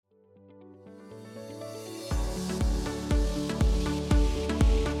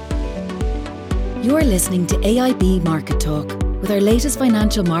You're listening to AIB Market Talk with our latest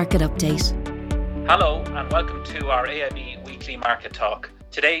financial market update. Hello and welcome to our AIB Weekly Market Talk.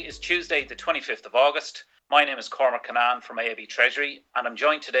 Today is Tuesday the 25th of August. My name is Cormac Cannan from AIB Treasury and I'm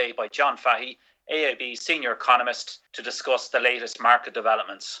joined today by John Fahey, AIB Senior Economist, to discuss the latest market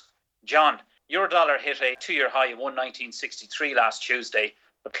developments. John, Eurodollar hit a two-year high of 119.63 last Tuesday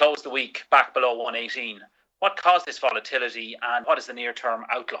but closed the week back below 118. What caused this volatility and what is the near-term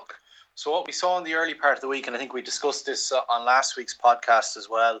outlook? So what we saw in the early part of the week, and I think we discussed this on last week's podcast as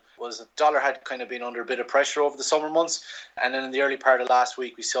well, was that the dollar had kind of been under a bit of pressure over the summer months. And then in the early part of last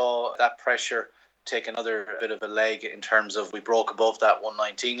week, we saw that pressure take another bit of a leg in terms of we broke above that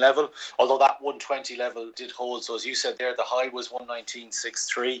 119 level, although that 120 level did hold. So as you said there, the high was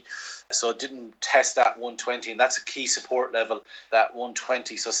 119.63, so it didn't test that 120, and that's a key support level, that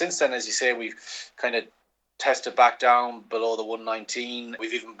 120. So since then, as you say, we've kind of tested back down below the 119.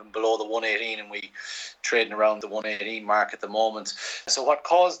 We've even been below the 118 and we trading around the 118 mark at the moment. So what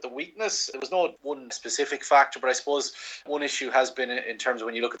caused the weakness? There was no one specific factor, but I suppose one issue has been in terms of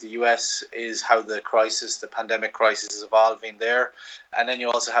when you look at the US is how the pandemic crisis is evolving there. And then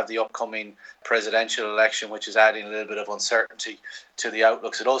you also have the upcoming presidential election, which is adding a little bit of uncertainty to the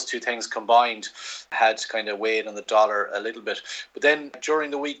outlook. So those two things combined had kind of weighed on the dollar a little bit. But then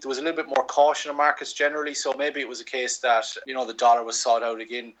during the week, there was a little bit more caution in markets generally. So maybe it was a case that, the dollar was sought out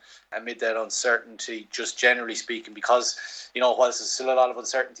again amid that uncertainty, just generally speaking, because, whilst there's still a lot of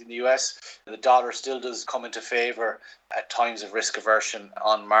uncertainty in the US, the dollar still does come into favour at times of risk aversion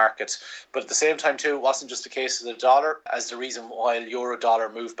on markets. But at the same time too, it wasn't just a case of the dollar as the reason why euro dollar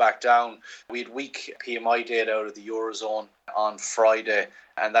moved back down. We had weak PMI data out of the Eurozone on Friday,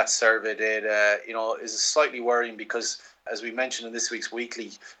 and that survey data, is slightly worrying because, as we mentioned in this week's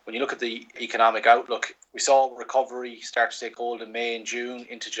weekly, when you look at the economic outlook, we saw recovery start to take hold in May and June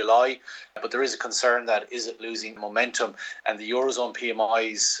into July, but there is a concern that is it losing momentum? And the Eurozone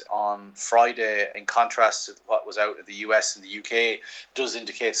PMIs on Friday, in contrast to what was out of the US and the UK, does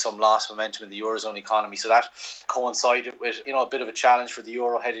indicate some lost momentum in the Eurozone economy. So that coincided with, a bit of a challenge for the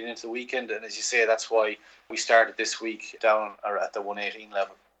euro heading into the weekend. And as you say, that's why we started this week down or at the 118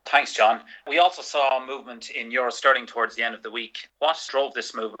 level. Thanks, John. We also saw movement in euro sterling towards the end of the week. What drove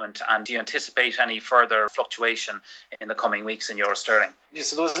this movement, and do you anticipate any further fluctuation in the coming weeks in euro sterling? Yeah,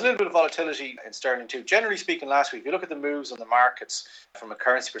 so there was a little bit of volatility in sterling too. Generally speaking, last week, if you look at the moves on the markets from a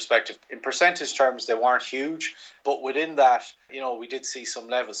currency perspective, in percentage terms, they weren't huge, but within that, we did see some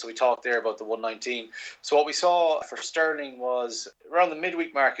levels. So we talked there about the 119. So what we saw for sterling was around the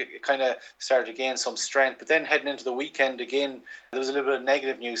midweek market, it kind of started to gain some strength, but then heading into the weekend again, there was a little bit of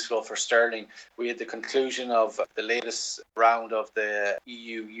negative news flow for sterling. We had the conclusion of the latest round of the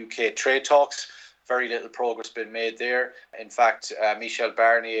EU-UK trade talks. Very little progress been made there. In fact, Michel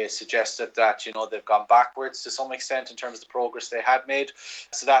Barnier suggested that, they've gone backwards to some extent in terms of the progress they had made.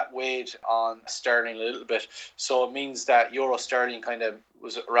 So that weighed on sterling a little bit. So it means that euro sterling kind of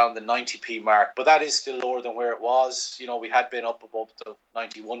was around the 90p mark, but that is still lower than where it was. We had been up above the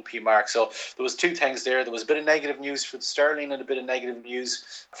 91p mark. So there was two things there. There was a bit of negative news for the sterling and a bit of negative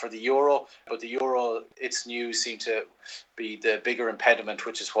news for the euro, but the euro, its news seemed to be the bigger impediment,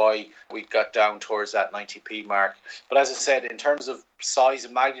 which is why we got down towards that 90p mark. But as I said, in terms of size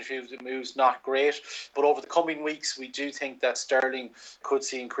and magnitude of the moves, not great. But over the coming weeks, we do think that sterling could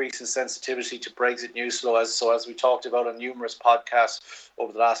see increase in sensitivity to Brexit news flow. As we talked about on numerous podcasts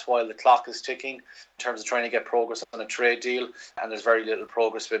over the last while, the clock is ticking in terms of trying to get progress on a trade deal, and there's very little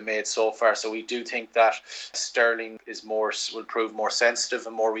progress been made so far. So we do think that sterling will prove more sensitive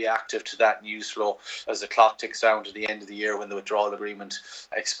and more reactive to that news flow as the clock ticks down to the end of the year when the withdrawal agreement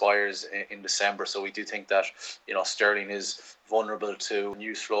expires in December. So we do think that sterling is vulnerable to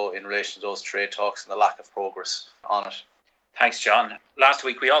news flow in relation to those trade talks and the lack of progress on it. Thanks, John. Last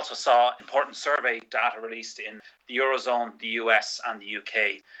week, we also saw important survey data released in the Eurozone, the US and the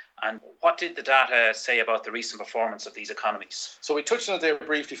UK. And what did the data say about the recent performance of these economies? So we touched on it there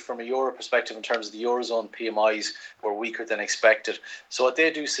briefly from a euro perspective in terms of the Eurozone PMIs were weaker than expected. So what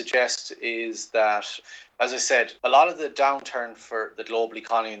they do suggest is that, as I said, a lot of the downturn for the global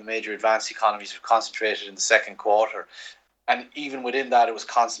economy and the major advanced economies were concentrated in the second quarter. And even within that, it was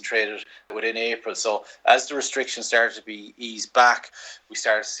concentrated within April. So as the restrictions started to be eased back, we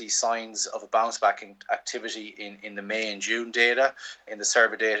started to see signs of a bounce back in activity in the May and June data, in the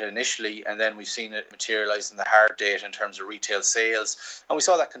survey data initially, and then we've seen it materialise in the hard data in terms of retail sales. And we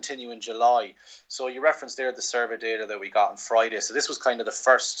saw that continue in July. So you referenced there the survey data that we got on Friday. So this was kind of the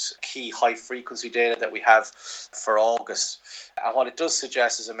first key high frequency data that we have for August. And what it does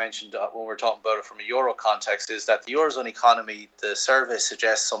suggest, as I mentioned when we're talking about it from a euro context, is that the Eurozone economy, the survey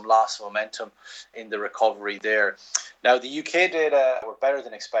suggests some loss of momentum in the recovery there. Now, the UK data were better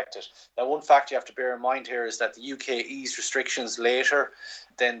than expected. Now, one fact you have to bear in mind here is that the UK eased restrictions later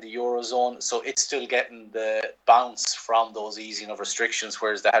than the Eurozone, so it's still getting the bounce from those easing of restrictions,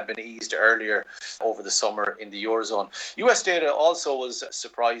 whereas they had been eased earlier over the summer in the Eurozone. US data also was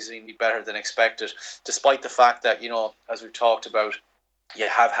surprisingly better than expected, despite the fact that, as we've talked about, you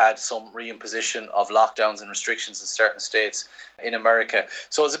have had some reimposition of lockdowns and restrictions in certain states in America.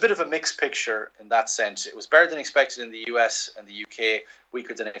 So it's a bit of a mixed picture in that sense. It was better than expected in the US and the UK,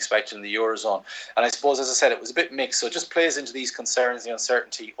 weaker than expected in the Eurozone. And I suppose, as I said, it was a bit mixed. So it just plays into these concerns, the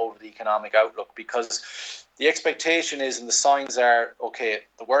uncertainty over the economic outlook, because the expectation is, and the signs are, okay,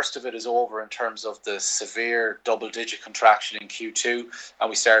 the worst of it is over in terms of the severe double-digit contraction in Q2, and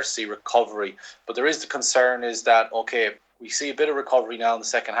we start to see recovery. But there is the concern is that, okay, we see a bit of recovery now in the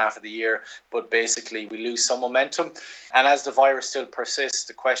second half of the year, but basically we lose some momentum. And as the virus still persists,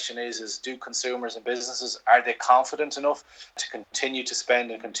 the question is do consumers and businesses, are they confident enough to continue to spend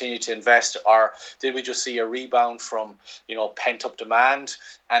and continue to invest? Or did we just see a rebound from, pent-up demand?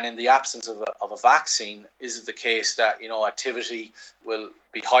 And in the absence of a vaccine, is it the case that, activity will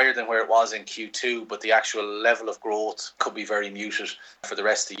be higher than where it was in Q2, but the actual level of growth could be very muted for the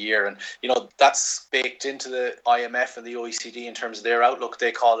rest of the year? And, that's baked into the IMF and the OECD in terms of their outlook.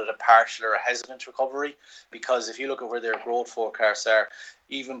 They call it a partial or a hesitant recovery, because if you look at where their growth forecasts are,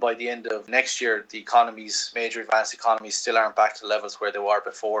 even by the end of next year, the economies, major advanced economies, still aren't back to levels where they were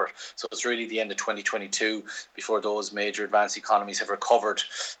before. So it's really the end of 2022 before those major advanced economies have recovered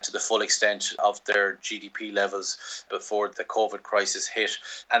to the full extent of their GDP levels before the COVID crisis hit.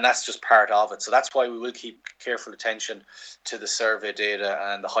 And that's just part of it. So that's why we will keep careful attention to the survey data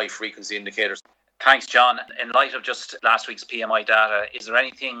and the high frequency indicators. Thanks, John. In light of just last week's PMI data, is there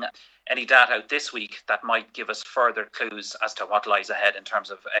any data out this week that might give us further clues as to what lies ahead in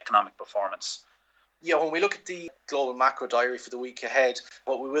terms of economic performance? Yeah, when we look at the global macro diary for the week ahead,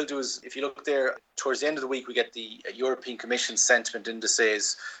 what we will do is, if you look there, towards the end of the week, we get the European Commission sentiment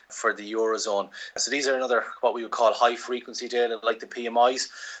indices for the Eurozone. So these are another, what we would call high frequency data, like the PMIs.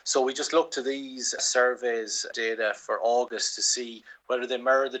 So we just look to these surveys data for August to see whether they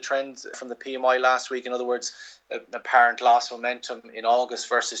mirror the trend from the PMI last week. In other words, apparent loss of momentum in August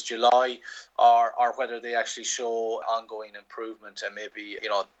versus July, or whether they actually show ongoing improvement and maybe,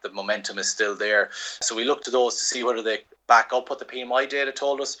 the momentum is still there. So we look to those to see whether they back up what the PMI data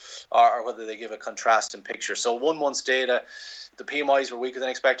told us or whether they give a contrasting picture. So 1 month's data, the PMIs were weaker than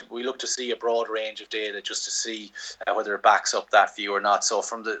expected, but we look to see a broad range of data just to see whether it backs up that view or not. So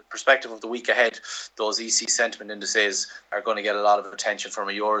from the perspective of the week ahead, those EC sentiment indices are going to get a lot of attention from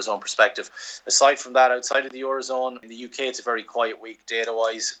a Eurozone perspective. Aside from that, outside of the Eurozone, in the UK, it's a very quiet week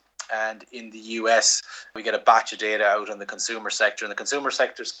data-wise. And in the US, we get a batch of data out on the consumer sector. And the consumer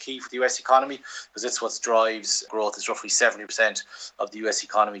sector is key for the US economy because it's what drives growth. It's roughly 70% of the US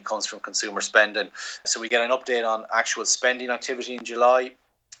economy comes from consumer spending. So we get an update on actual spending activity in July.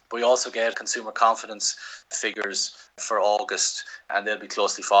 But we also get consumer confidence figures for August, and they'll be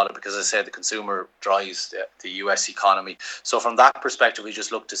closely followed because, as I said, the consumer drives the US economy. So from that perspective, we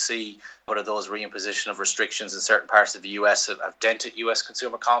just look to see whether those reimposition of restrictions in certain parts of the US have dented US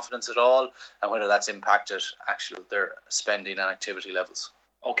consumer confidence at all, and whether that's impacted actually their spending and activity levels.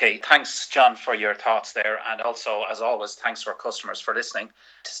 Okay, thanks, John, for your thoughts there. And also, as always, thanks to our customers for listening.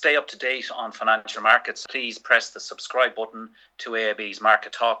 To stay up to date on financial markets, please press the subscribe button to AIB's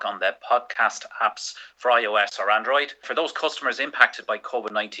Market Talk on the podcast apps for iOS or Android. For those customers impacted by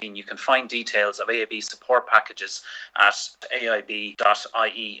COVID-19, you can find details of AIB support packages at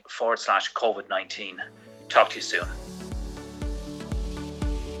aib.ie/COVID-19. Talk to you soon.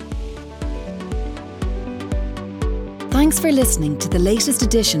 Thanks for listening to the latest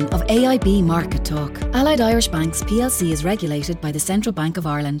edition of AIB Market Talk. Allied Irish Banks plc is regulated by the Central Bank of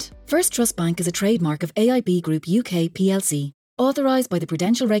Ireland. First Trust Bank is a trademark of AIB Group UK plc, authorised by the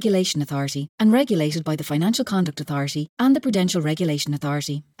Prudential Regulation Authority and regulated by the Financial Conduct Authority and the Prudential Regulation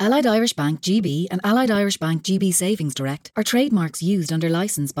Authority. Allied Irish Bank GB and Allied Irish Bank GB Savings Direct are trademarks used under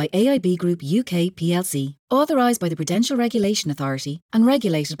licence by AIB Group UK plc, authorised by the Prudential Regulation Authority and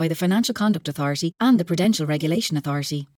regulated by the Financial Conduct Authority and the Prudential Regulation Authority.